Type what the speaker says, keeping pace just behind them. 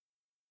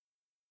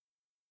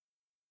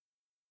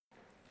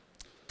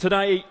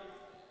Today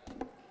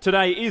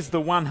is the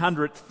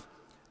 100th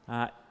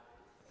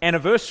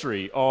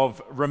anniversary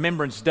of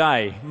Remembrance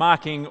Day,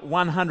 marking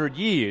 100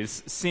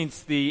 years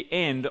since the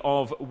end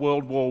of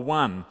World War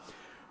I.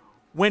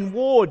 When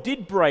war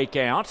did break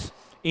out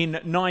in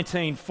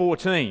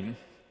 1914,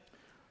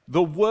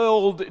 the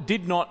world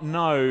did not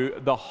know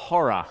the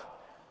horror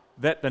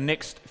that the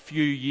next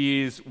few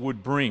years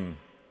would bring.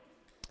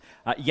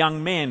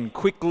 Young men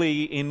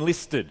quickly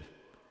enlisted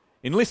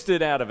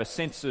out of a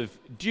sense of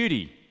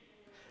duty,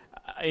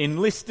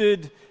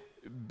 enlisted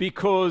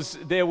because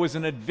there was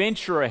an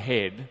adventure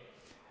ahead.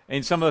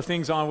 And some of the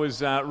things I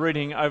was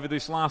reading over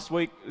this last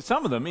week,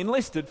 some of them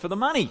enlisted for the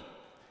money.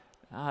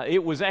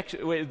 It was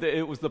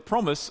the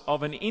promise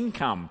of an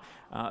income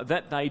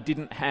that they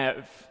didn't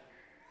have.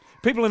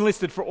 People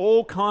enlisted for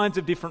all kinds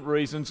of different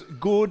reasons,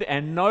 good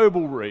and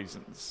noble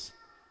reasons,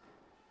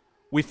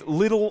 with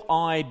little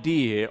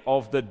idea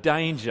of the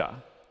danger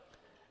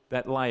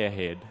that lay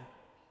ahead,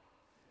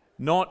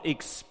 not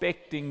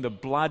expecting the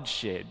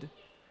bloodshed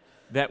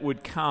that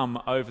would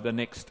come over the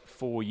next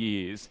 4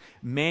 years.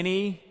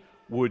 Many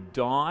would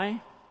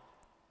die.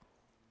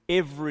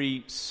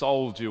 Every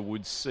soldier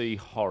would see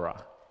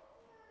horror.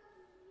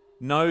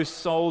 No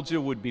soldier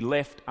would be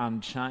left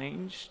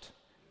unchanged.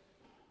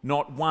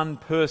 Not one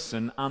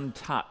person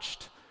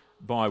untouched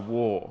by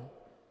war.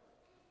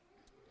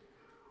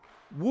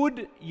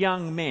 Would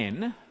young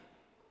men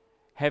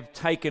have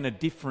taken a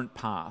different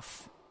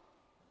path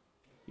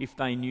if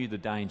they knew the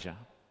danger?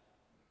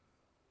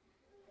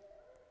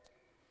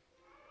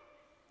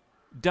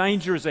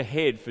 Danger is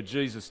ahead for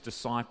Jesus'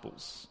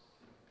 disciples.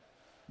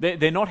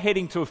 They're not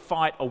heading to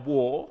fight a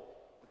war.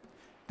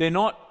 They're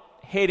not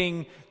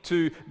heading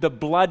to the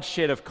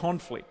bloodshed of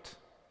conflict.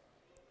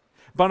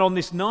 But on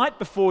this night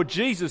before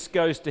Jesus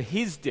goes to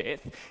his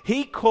death,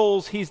 he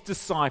calls his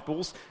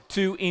disciples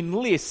to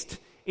enlist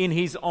in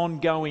his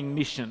ongoing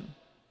mission.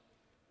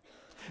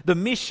 The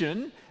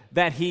mission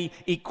that he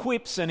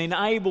equips and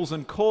enables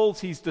and calls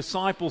his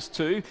disciples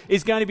to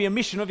is going to be a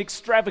mission of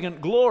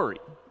extravagant glory.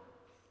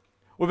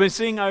 We've been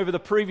seeing over the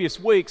previous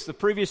weeks, the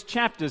previous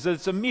chapters, that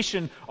it's a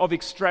mission of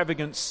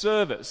extravagant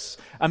service,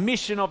 a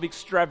mission of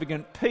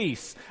extravagant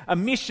peace, a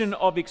mission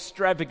of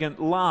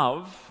extravagant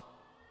love,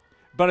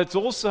 but it's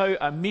also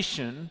a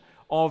mission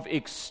of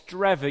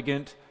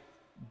extravagant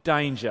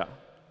danger.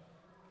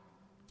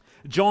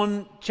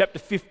 John chapter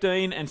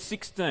 15 and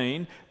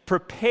 16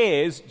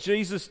 prepares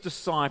Jesus'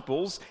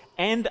 disciples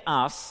and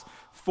us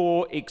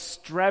for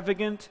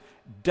extravagant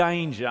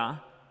danger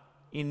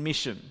in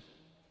mission.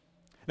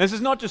 This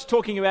is not just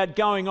talking about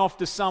going off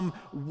to some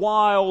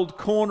wild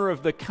corner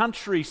of the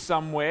country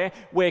somewhere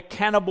where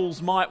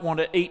cannibals might want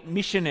to eat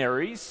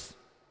missionaries.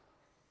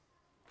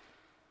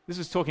 This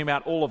is talking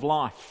about all of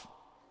life.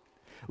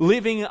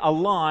 Living a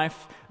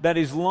life that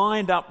is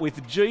lined up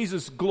with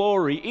Jesus'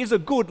 glory is a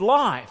good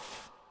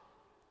life,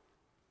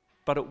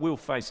 but it will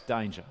face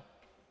danger.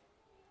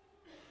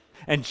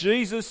 And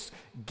Jesus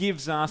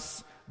gives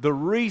us the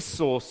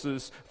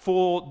resources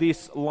for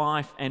this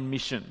life and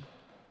mission.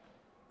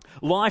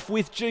 Life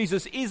with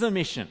Jesus is a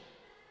mission.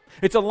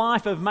 It's a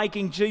life of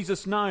making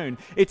Jesus known.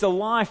 It's a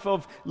life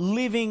of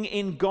living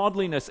in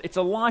godliness. It's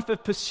a life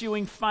of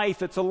pursuing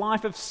faith. It's a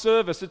life of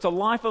service. It's a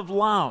life of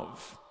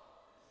love.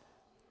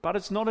 But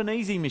it's not an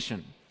easy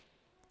mission.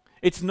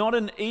 It's not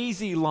an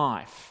easy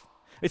life.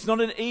 It's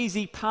not an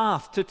easy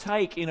path to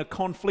take in a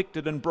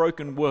conflicted and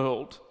broken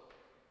world.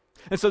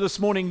 And so this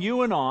morning,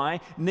 you and I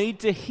need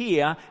to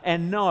hear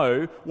and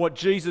know what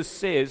Jesus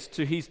says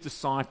to his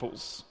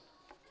disciples.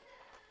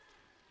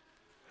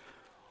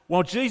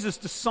 While Jesus'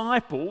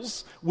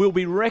 disciples will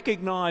be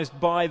recognized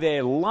by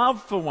their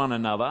love for one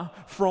another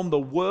from the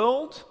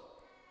world,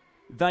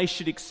 they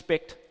should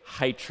expect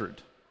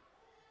hatred.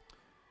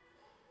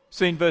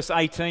 See in verse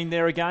 18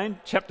 there again,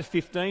 chapter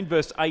 15,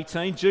 verse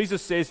 18,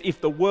 Jesus says,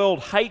 "If the world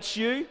hates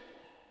you,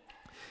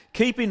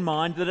 keep in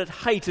mind that it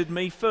hated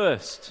me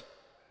first.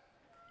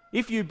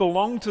 If you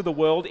belong to the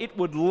world, it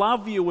would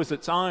love you as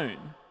its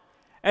own.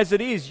 As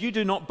it is, you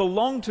do not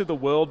belong to the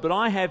world, but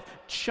I have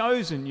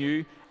chosen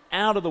you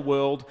out of the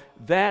world.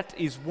 That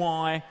is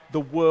why the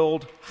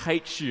world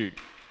hates you."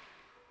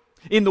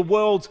 In the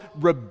world's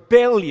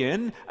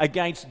rebellion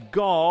against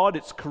God,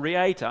 its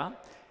creator,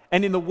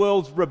 and in the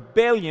world's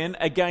rebellion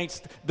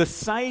against the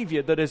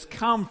Saviour that has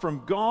come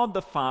from God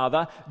the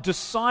Father,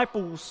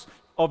 disciples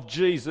of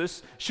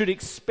Jesus should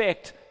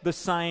expect the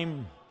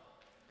same.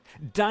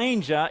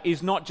 Danger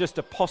is not just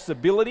a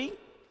possibility,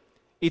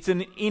 it's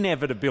an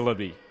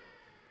inevitability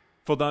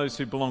for those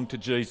who belong to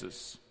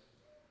Jesus.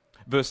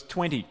 Verse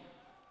 20.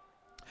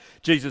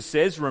 Jesus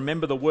says,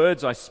 "Remember the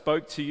words I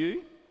spoke to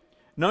you.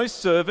 No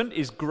servant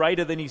is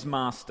greater than his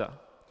master.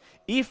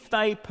 If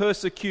they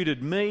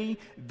persecuted me,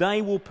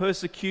 they will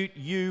persecute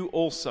you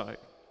also.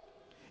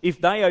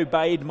 If they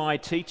obeyed my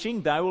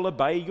teaching, they will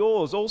obey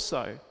yours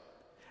also.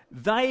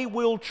 They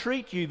will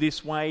treat you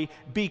this way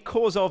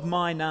because of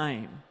my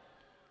name,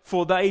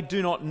 for they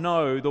do not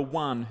know the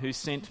one who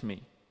sent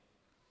me."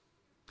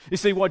 You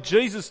see, what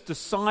Jesus'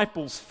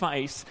 disciples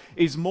face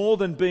is more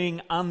than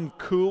being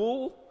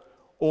uncool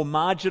or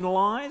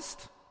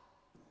marginalised,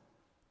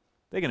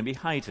 they're going to be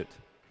hated.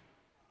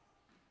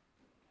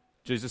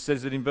 Jesus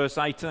says it in verse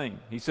 18.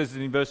 He says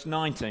it in verse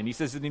 19. He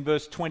says it in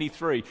verse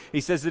 23. He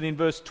says it in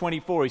verse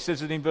 24. He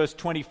says it in verse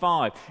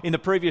 25. In the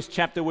previous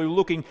chapter, we were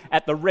looking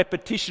at the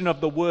repetition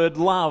of the word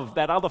love,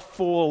 that other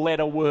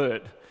 4-letter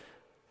word.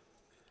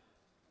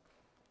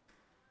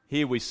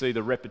 Here we see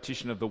the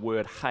repetition of the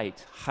word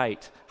hate,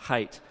 hate,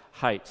 hate,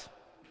 hate.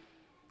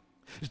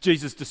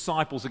 Jesus'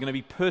 disciples are going to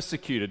be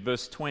persecuted,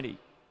 verse 20.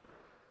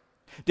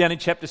 Down in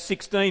chapter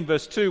 16,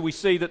 verse 2, we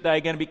see that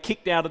they're going to be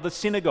kicked out of the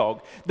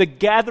synagogue, the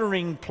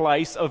gathering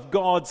place of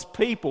God's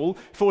people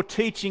for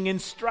teaching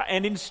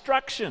and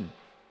instruction,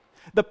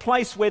 the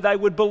place where they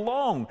would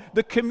belong,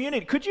 the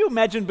community. Could you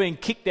imagine being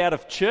kicked out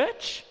of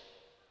church?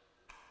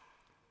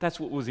 That's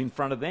what was in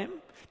front of them,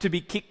 to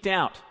be kicked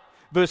out.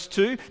 Verse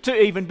 2, to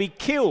even be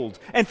killed.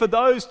 And for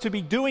those to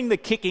be doing the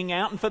kicking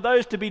out and for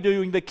those to be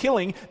doing the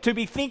killing, to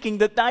be thinking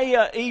that they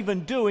are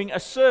even doing a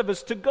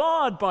service to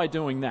God by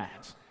doing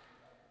that.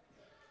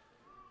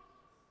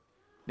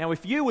 Now,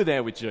 if you were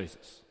there with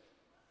Jesus,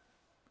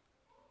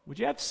 would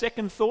you have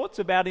second thoughts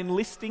about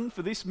enlisting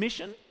for this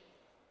mission?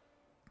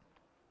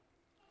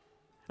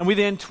 And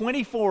within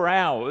 24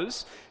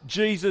 hours,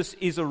 Jesus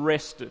is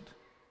arrested.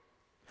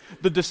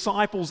 The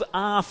disciples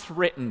are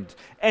threatened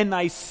and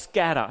they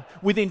scatter.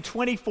 Within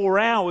 24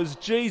 hours,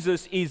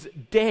 Jesus is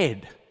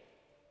dead.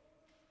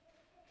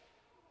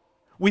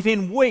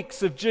 Within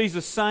weeks of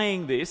Jesus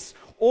saying this,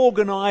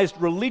 organised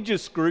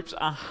religious groups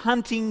are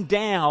hunting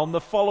down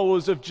the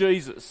followers of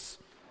Jesus,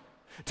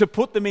 to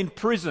put them in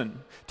prison,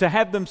 to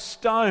have them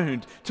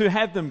stoned, to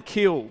have them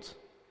killed.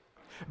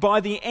 By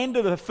the end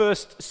of the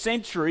first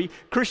century,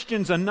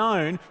 Christians are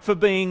known for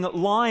being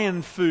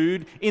lion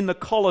food in the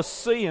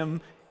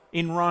Colosseum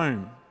in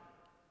Rome.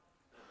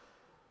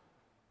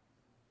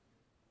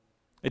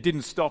 It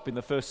didn't stop in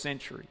the first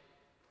century.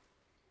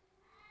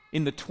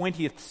 In the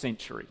 20th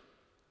century,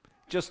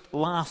 just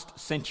last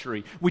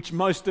century, which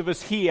most of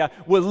us here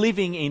were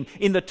living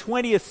in the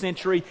 20th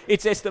century,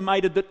 it's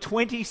estimated that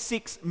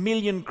 26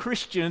 million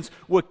Christians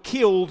were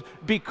killed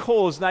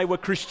because they were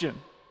Christian,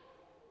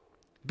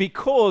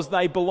 because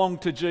they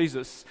belonged to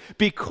Jesus,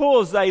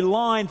 because they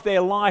lined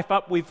their life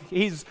up with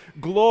His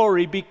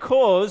glory,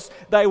 because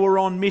they were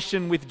on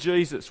mission with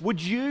Jesus.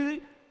 Would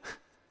you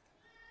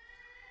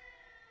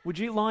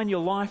line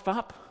your life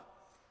up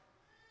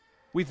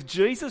with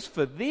Jesus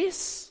for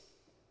this?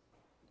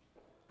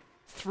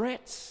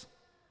 Threats,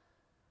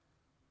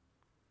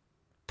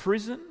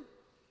 prison,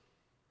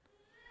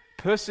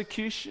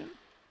 persecution,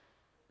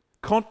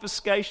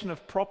 confiscation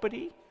of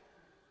property,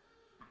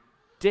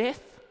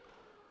 death.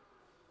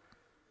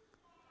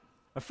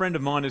 A friend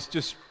of mine has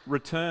just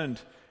returned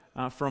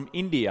from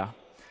India.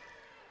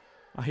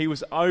 He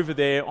was over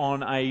there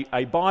on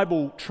a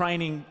Bible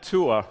training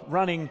tour,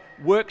 running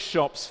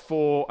workshops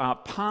for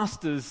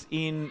pastors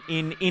in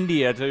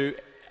India to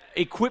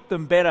equip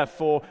them better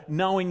for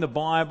knowing the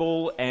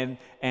Bible and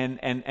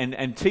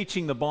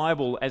teaching the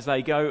Bible as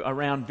they go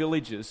around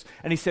villages.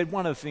 And he said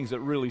one of the things that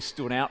really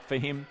stood out for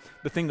him,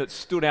 the thing that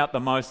stood out the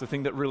most, the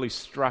thing that really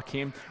struck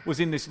him, was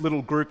in this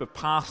little group of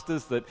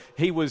pastors that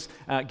he was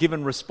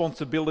given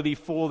responsibility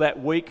for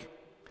that week.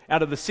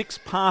 Out of the 6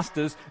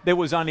 pastors, there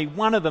was only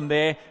one of them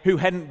there who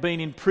hadn't been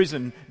in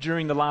prison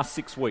during the last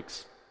 6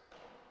 weeks.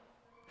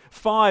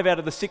 5 out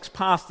of the 6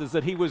 pastors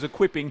that he was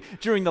equipping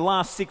during the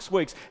last 6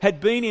 weeks had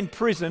been in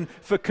prison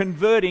for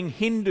converting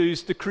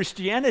Hindus to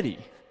Christianity.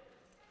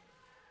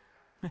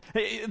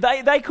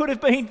 They could have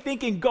been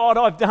thinking, God,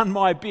 I've done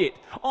my bit.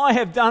 I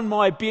have done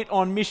my bit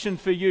on mission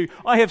for you.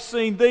 I have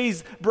seen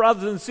these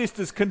brothers and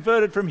sisters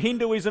converted from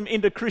Hinduism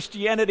into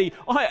Christianity,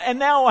 and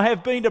now I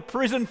have been to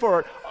prison for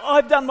it.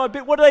 I've done my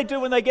bit. What do they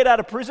do when they get out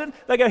of prison?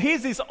 They go,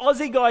 here's this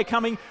Aussie guy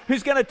coming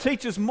who's going to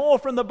teach us more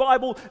from the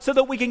Bible so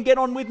that we can get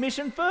on with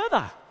mission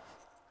further.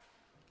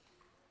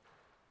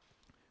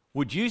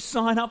 Would you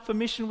sign up for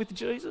mission with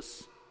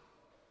Jesus?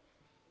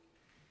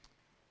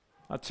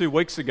 2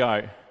 weeks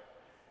ago,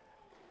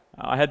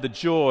 I had the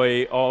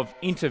joy of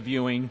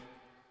interviewing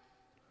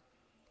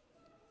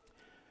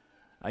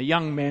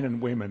young men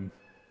and women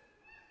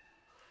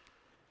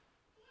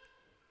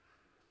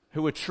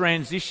who were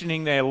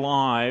transitioning their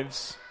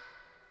lives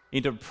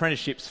into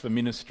apprenticeships for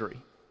ministry.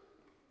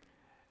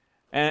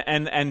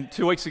 And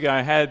 2 weeks ago,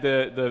 I had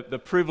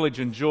the privilege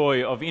and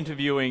joy of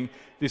interviewing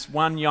this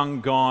one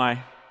young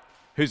guy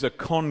who's a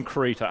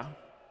concreter.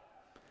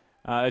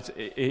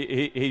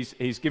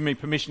 He's given me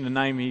permission to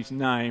name his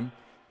name.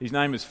 His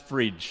name is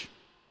Fridge.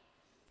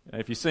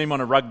 If you see him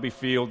on a rugby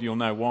field, you'll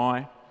know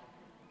why.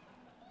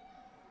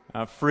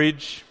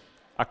 Fridge,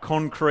 a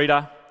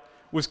concreter,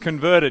 was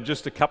converted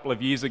just a couple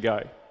of years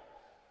ago.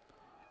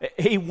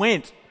 He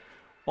went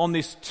on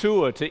this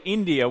tour to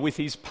India with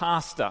his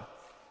pastor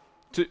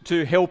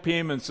to help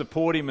him and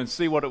support him and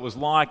see what it was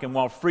like. And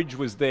while Fridge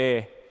was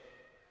there,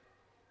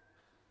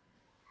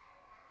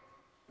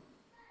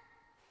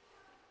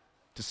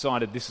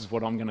 decided this is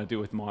what I'm going to do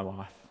with my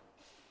life.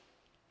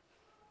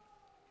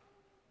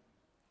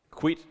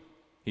 Quit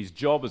his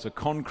job as a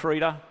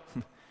concreter,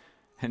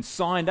 and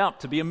signed up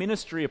to be a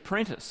ministry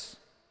apprentice.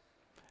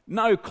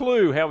 No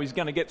clue how he's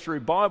going to get through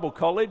Bible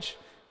college.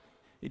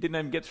 He didn't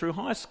even get through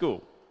high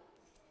school.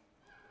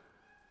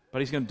 But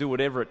he's going to do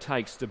whatever it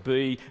takes to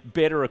be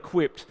better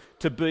equipped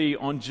to be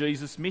on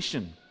Jesus'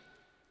 mission.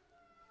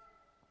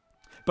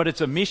 But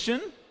it's a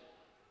mission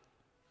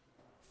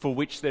for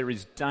which there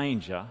is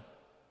danger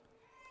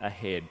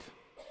ahead.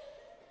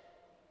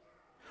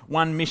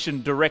 One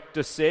mission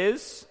director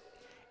says,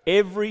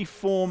 every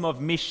form of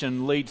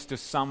mission leads to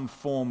some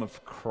form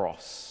of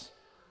cross.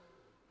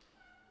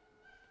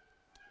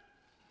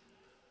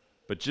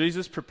 But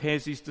Jesus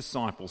prepares his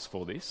disciples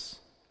for this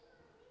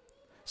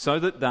so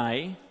that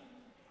they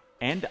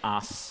and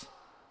us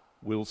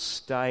will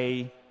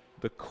stay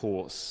the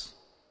course.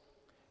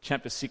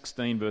 Chapter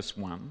 16, verse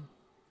 1.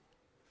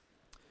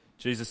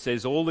 Jesus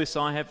says, all this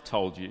I have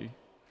told you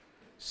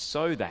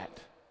so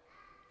that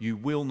you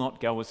will not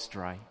go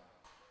astray,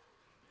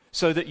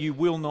 so that you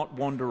will not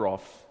wander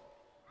off,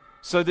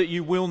 so that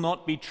you will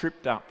not be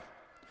tripped up,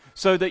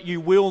 so that you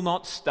will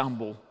not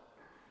stumble,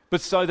 but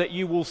so that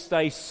you will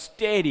stay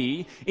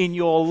steady in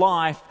your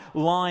life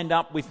lined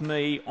up with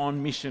me,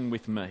 on mission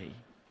with me.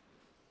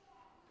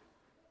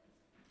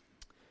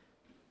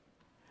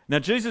 Now,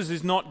 Jesus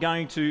is not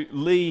going to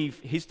leave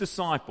his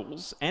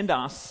disciples and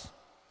us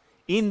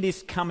in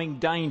this coming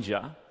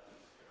danger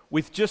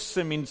with just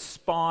some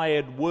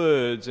inspired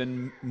words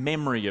and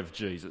memory of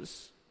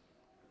Jesus.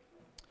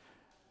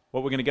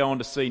 What we're going to go on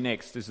to see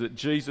next is that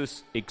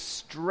Jesus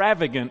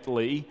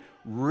extravagantly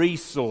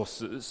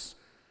resources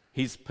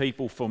his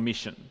people for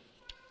mission.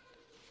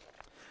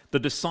 The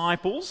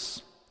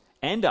disciples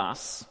and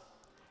us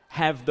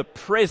have the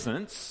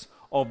presence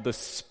of the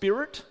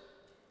Spirit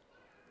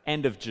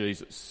and of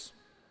Jesus.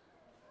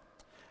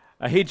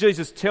 Here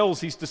Jesus tells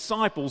his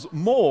disciples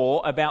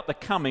more about the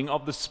coming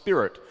of the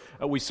Spirit.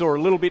 We saw a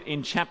little bit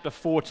in chapter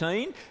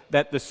 14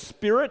 that the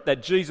Spirit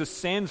that Jesus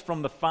sends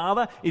from the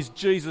Father is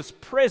Jesus'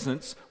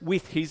 presence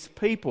with his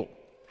people.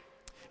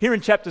 Here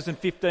in chapters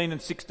 15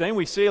 and 16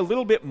 we see a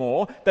little bit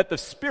more that the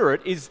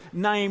Spirit is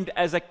named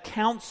as a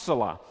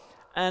counselor,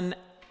 an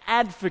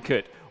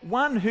advocate,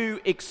 one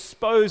who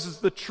exposes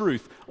the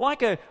truth.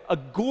 Like a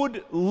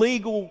good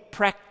legal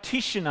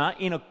practitioner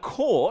in a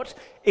court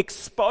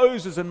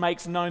exposes and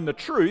makes known the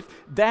truth,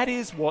 that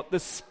is what the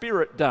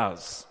Spirit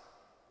does.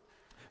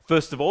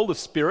 First of all, the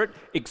Spirit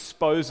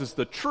exposes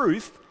the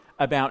truth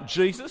about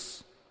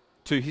Jesus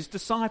to his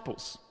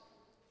disciples.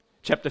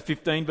 Chapter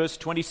 15, verse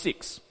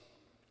 26.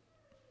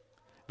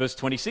 Verse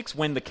 26,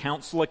 when the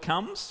counselor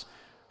comes,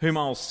 whom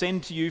I'll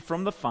send to you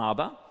from the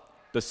Father,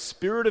 the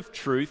Spirit of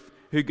truth,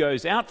 who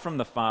goes out from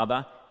the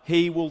Father,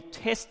 he will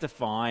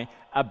testify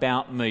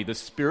about me. The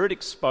Spirit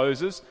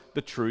exposes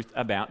the truth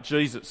about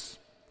Jesus.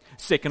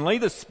 Secondly,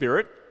 the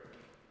Spirit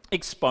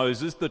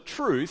exposes the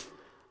truth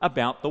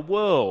about the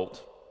world.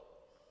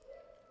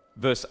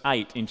 Verse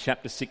 8 in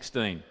chapter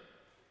 16.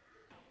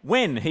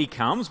 When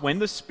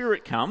the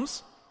Spirit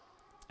comes,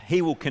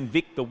 he will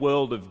convict the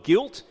world of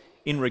guilt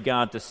in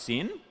regard to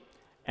sin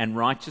and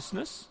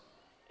righteousness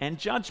and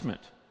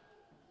judgment.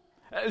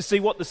 See,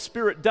 what the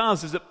Spirit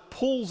does is it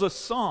pulls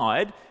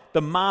aside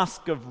the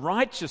mask of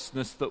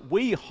righteousness that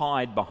we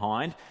hide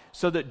behind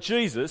so that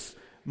Jesus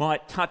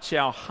might touch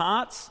our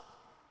hearts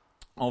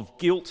of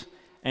guilt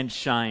and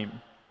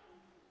shame.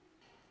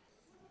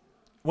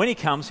 When he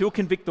comes, he'll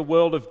convict the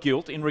world of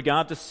guilt in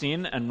regard to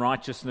sin and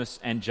righteousness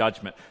and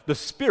judgment. The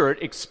Spirit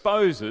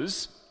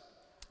exposes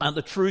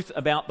the truth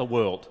about the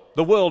world.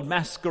 The world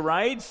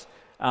masquerades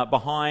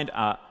behind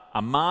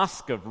a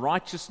mask of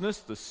righteousness.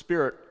 The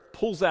Spirit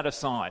pulls that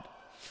aside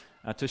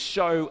to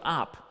show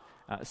up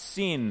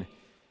sin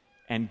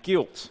and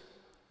guilt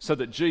so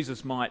that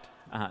Jesus might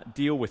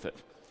deal with it.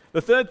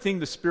 The third thing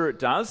the Spirit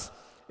does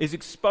is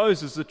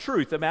exposes the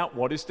truth about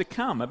what is to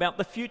come, about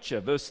the future.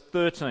 Verse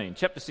 13,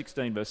 chapter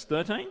 16, verse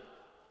 13.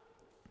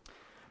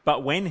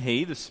 But when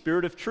he, the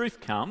Spirit of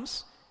truth,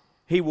 comes,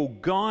 he will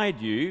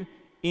guide you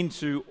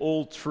into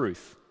all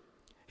truth.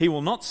 He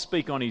will not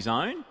speak on his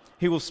own.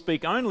 He will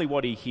speak only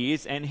what he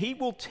hears, and he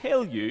will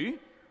tell you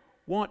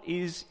what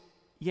is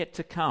yet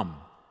to come.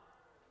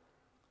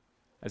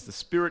 As the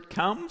Spirit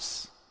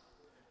comes,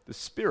 the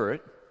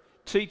Spirit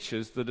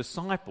teaches the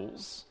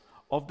disciples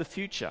of the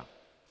future,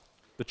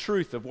 the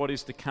truth of what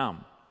is to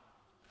come.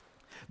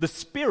 The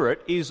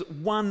Spirit is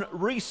one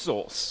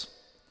resource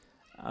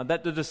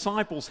that the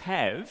disciples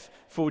have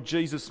for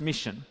Jesus'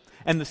 mission.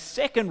 And the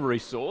second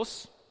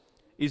resource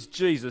is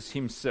Jesus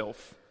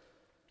himself.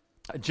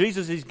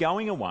 Jesus is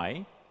going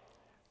away,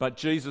 but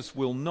Jesus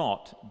will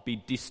not be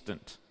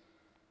distant.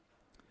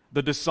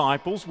 The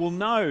disciples will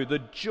know the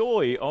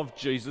joy of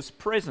Jesus'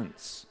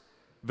 presence.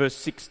 Verse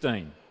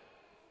 16.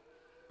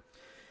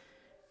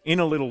 In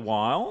a little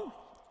while,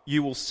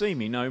 you will see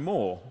me no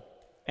more.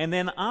 And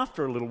then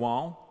after a little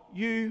while,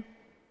 you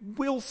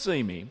will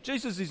see me.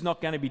 Jesus is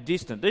not going to be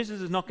distant.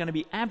 Jesus is not going to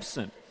be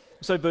absent.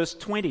 So verse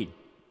 20.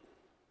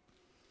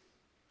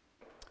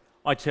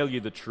 I tell you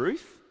the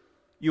truth,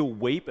 you'll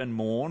weep and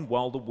mourn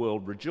while the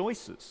world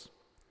rejoices.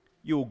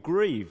 You'll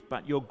grieve,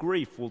 but your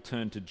grief will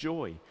turn to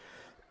joy.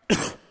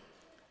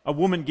 A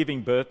woman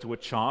giving birth to a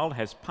child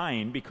has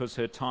pain because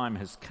her time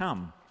has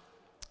come.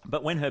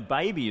 But when her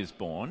baby is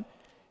born,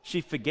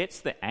 she forgets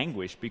the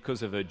anguish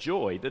because of her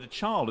joy that a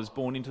child is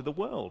born into the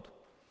world.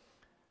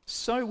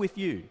 So with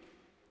you.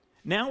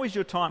 Now is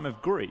your time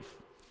of grief,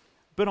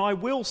 but I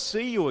will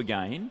see you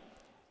again,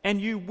 and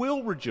you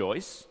will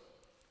rejoice,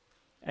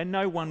 and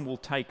no one will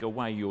take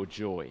away your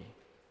joy.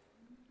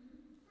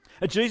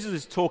 Jesus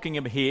is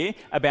talking here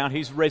about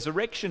his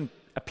resurrection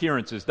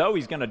appearances. Though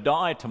he's going to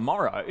die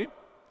tomorrow,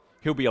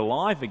 he'll be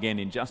alive again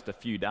in just a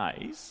few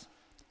days.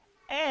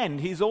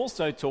 And he's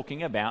also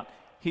talking about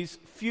his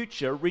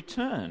future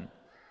return.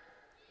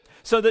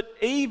 So that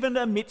even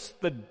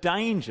amidst the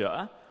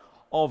danger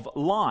of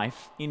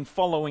life in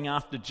following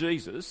after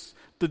Jesus,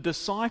 the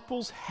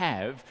disciples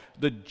have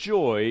the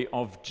joy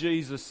of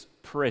Jesus'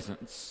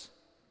 presence.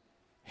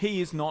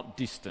 He is not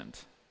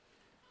distant,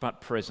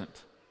 but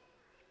present.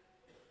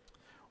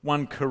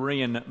 One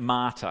Korean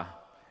martyr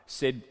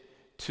said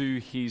to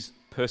his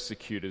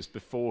persecutors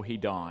before he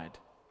died,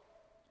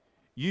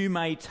 "You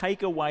may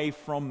take away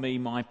from me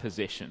my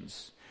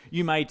possessions.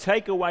 You may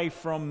take away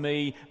from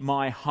me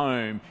my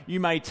home. You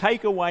may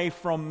take away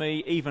from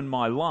me even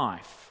my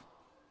life.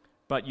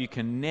 But you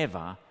can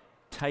never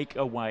take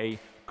away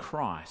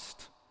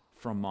Christ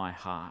from my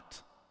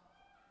heart."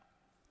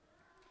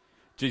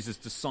 Jesus'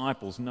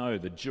 disciples know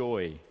the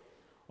joy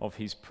of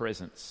his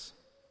presence.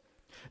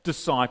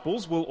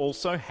 Disciples will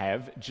also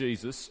have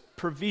Jesus'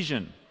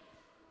 provision.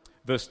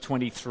 Verse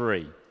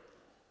 23.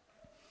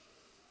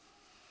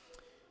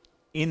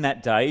 In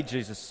that day,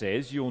 Jesus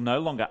says, "You will no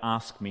longer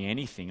ask me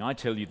anything. I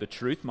tell you the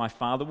truth, my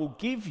Father will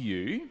give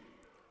you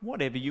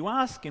whatever you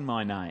ask in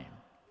my name.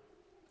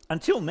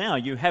 Until now,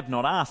 you have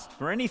not asked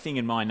for anything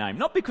in my name."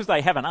 Not because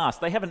they haven't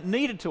asked, they haven't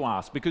needed to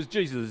ask, because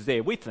Jesus is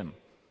there with them.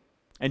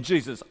 And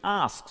Jesus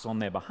asks on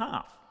their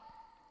behalf.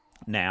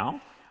 Now,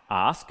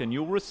 ask and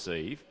you'll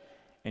receive,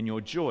 and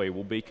your joy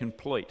will be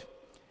complete.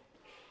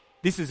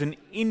 This is an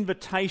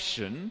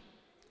invitation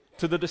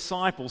to the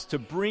disciples to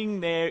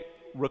bring their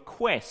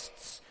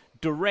requests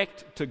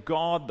direct to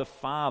God the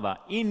Father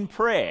in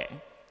prayer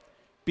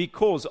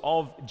because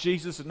of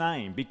Jesus'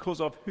 name,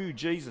 because of who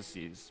Jesus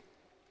is.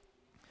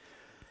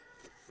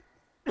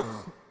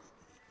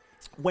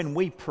 When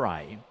we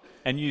pray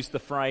and use the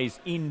phrase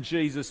 "in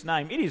Jesus'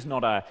 name," it is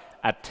not a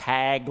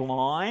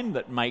tagline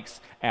that makes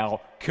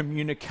our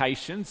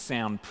communication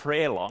sound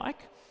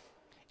prayer-like.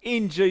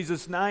 In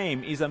Jesus'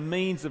 name is a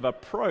means of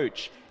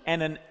approach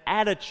and an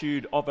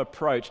attitude of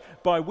approach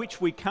by which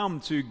we come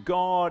to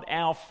God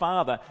our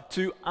Father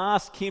to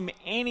ask him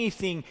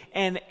anything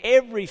and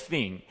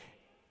everything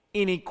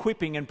in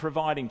equipping and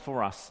providing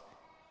for us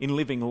in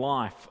living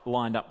life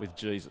lined up with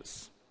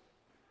Jesus.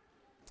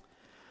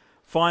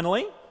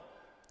 Finally,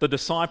 the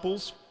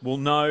disciples will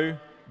know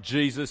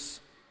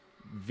Jesus'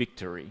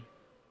 victory.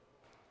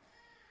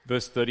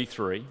 Verse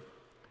 33,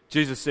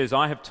 Jesus says,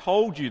 "I have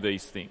told you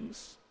these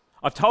things.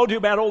 I've told you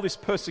about all this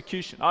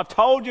persecution. I've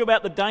told you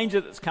about the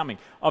danger that's coming.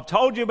 I've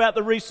told you about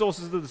the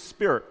resources of the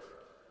Spirit.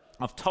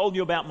 I've told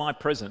you about my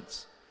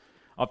presence.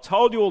 I've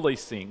told you all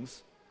these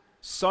things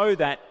so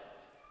that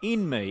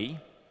in me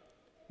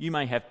you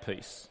may have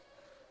peace.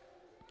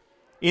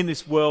 In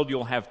this world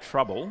you'll have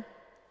trouble,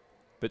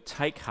 but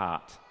take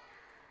heart.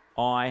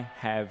 I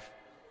have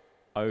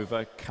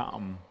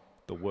overcome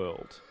the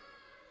world."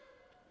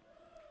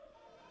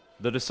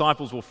 The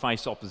disciples will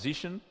face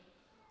opposition.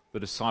 The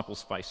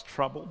disciples face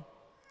trouble.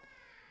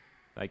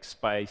 They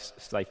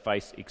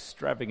face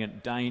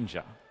extravagant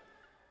danger.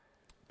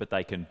 But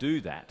they can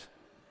do that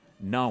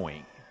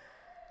knowing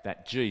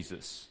that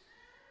Jesus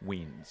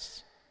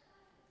wins.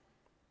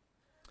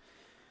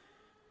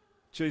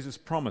 Jesus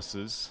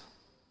promises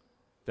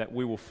that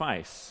we will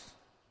face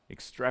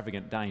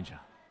extravagant danger,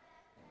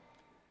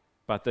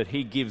 but that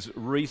he gives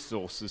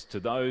resources to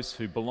those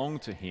who belong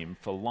to him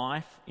for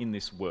life in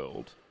this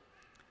world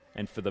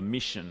and for the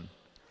mission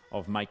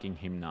of making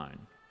him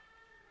known.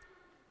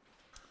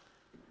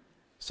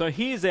 So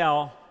here's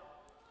our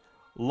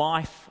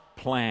life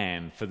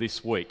plan for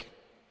this week.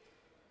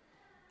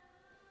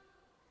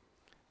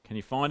 Can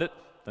you find it?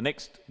 The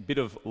next bit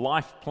of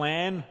life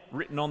plan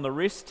written on the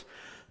wrist.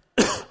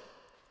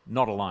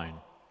 Not alone.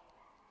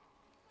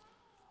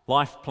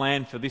 Life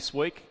plan for this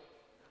week.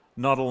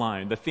 Not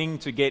alone. The thing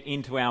to get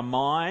into our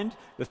mind,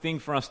 the thing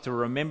for us to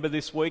remember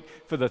this week,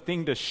 for the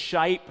thing to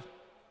shape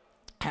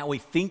how we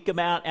think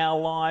about our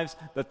lives,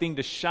 the thing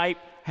to shape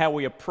how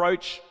we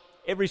approach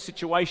every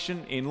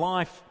situation in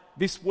life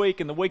this week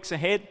and the weeks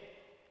ahead.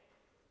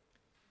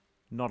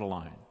 Not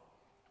alone.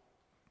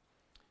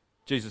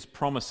 Jesus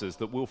promises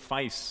that we'll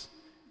face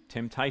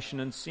temptation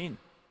and sin.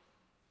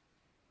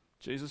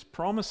 Jesus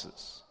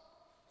promises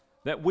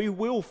that we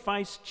will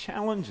face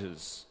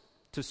challenges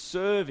to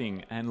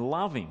serving and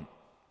loving.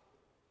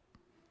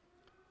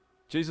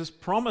 Jesus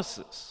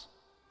promises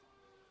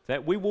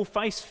that we will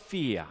face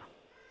fear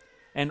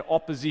and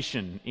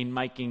opposition in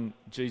making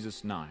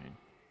Jesus known.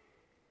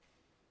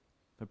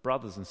 But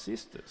brothers and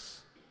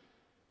sisters,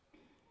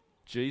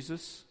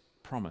 Jesus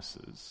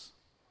promises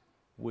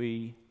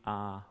we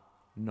are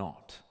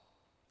not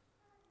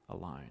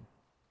alone.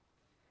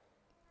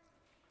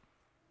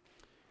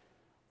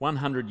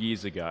 100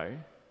 years ago,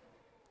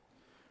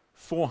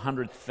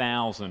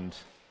 400,000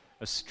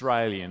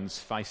 Australians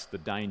faced the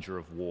danger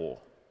of war.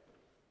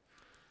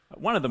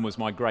 One of them was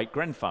my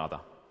great-grandfather.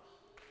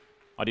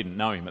 I didn't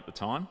know him at the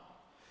time.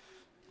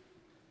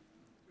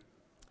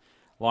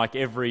 Like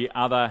every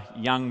other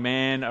young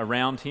man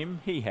around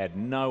him, he had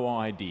no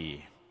idea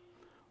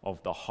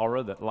of the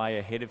horror that lay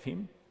ahead of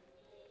him.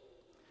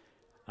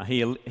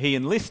 He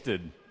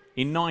enlisted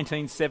in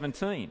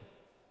 1917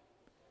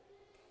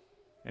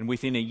 and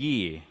within a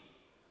year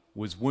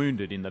was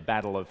wounded in the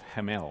Battle of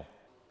Hamel.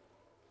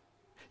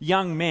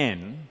 Young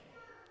men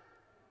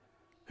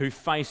who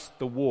faced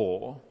the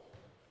war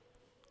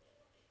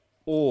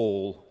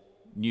all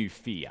knew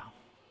fear.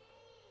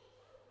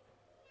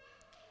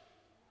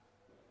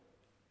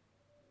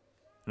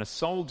 And a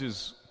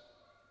soldier's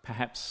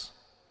perhaps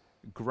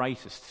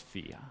greatest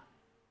fear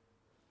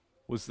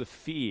was the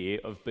fear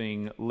of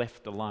being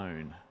left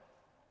alone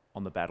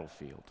on the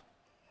battlefield.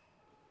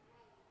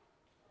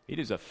 It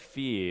is a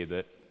fear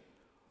that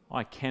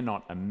I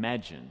cannot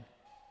imagine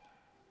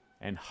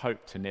and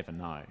hope to never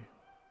know.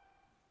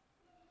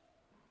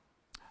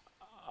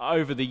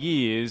 Over the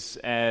years,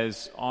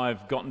 as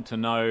I've gotten to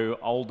know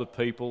older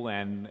people,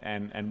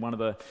 and one of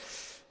the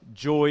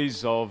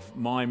joys of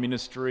my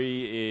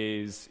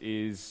ministry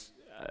is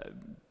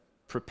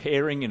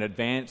preparing in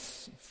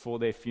advance for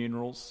their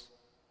funerals.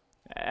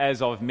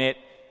 As I've met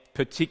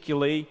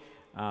particularly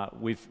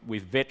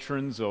with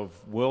veterans of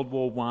World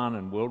War I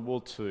and World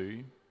War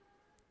II,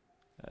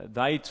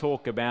 they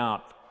talk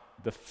about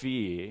the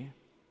fear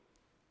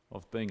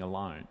of being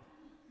alone,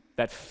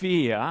 that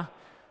fear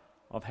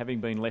of having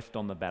been left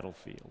on the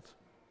battlefield.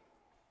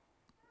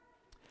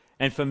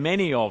 And for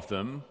many of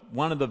them,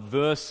 one of the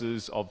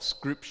verses of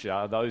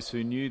Scripture, those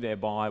who knew their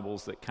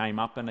Bibles, that came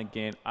up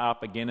again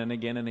and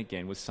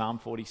again, was Psalm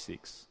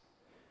 46.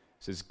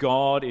 It says,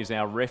 God is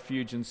our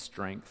refuge and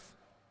strength,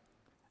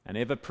 an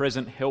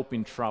ever-present help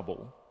in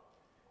trouble.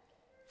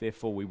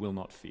 Therefore we will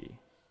not fear.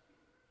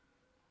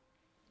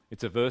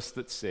 It's a verse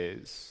that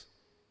says,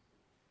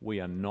 we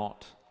are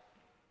not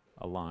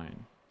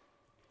alone.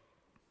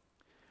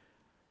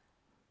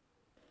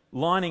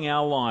 Lining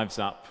our lives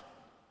up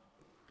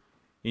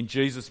in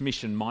Jesus'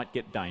 mission might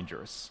get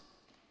dangerous.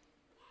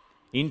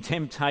 In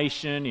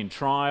temptation, in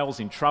trials,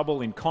 in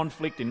trouble, in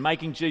conflict, in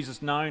making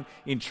Jesus known,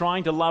 in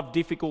trying to love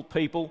difficult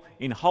people,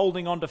 in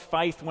holding on to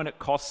faith when it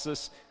costs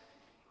us,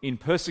 in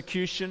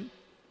persecution,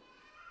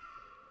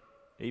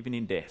 even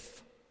in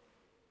death.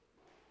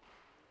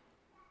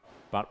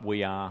 But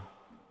we are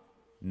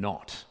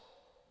not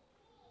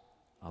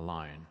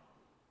alone.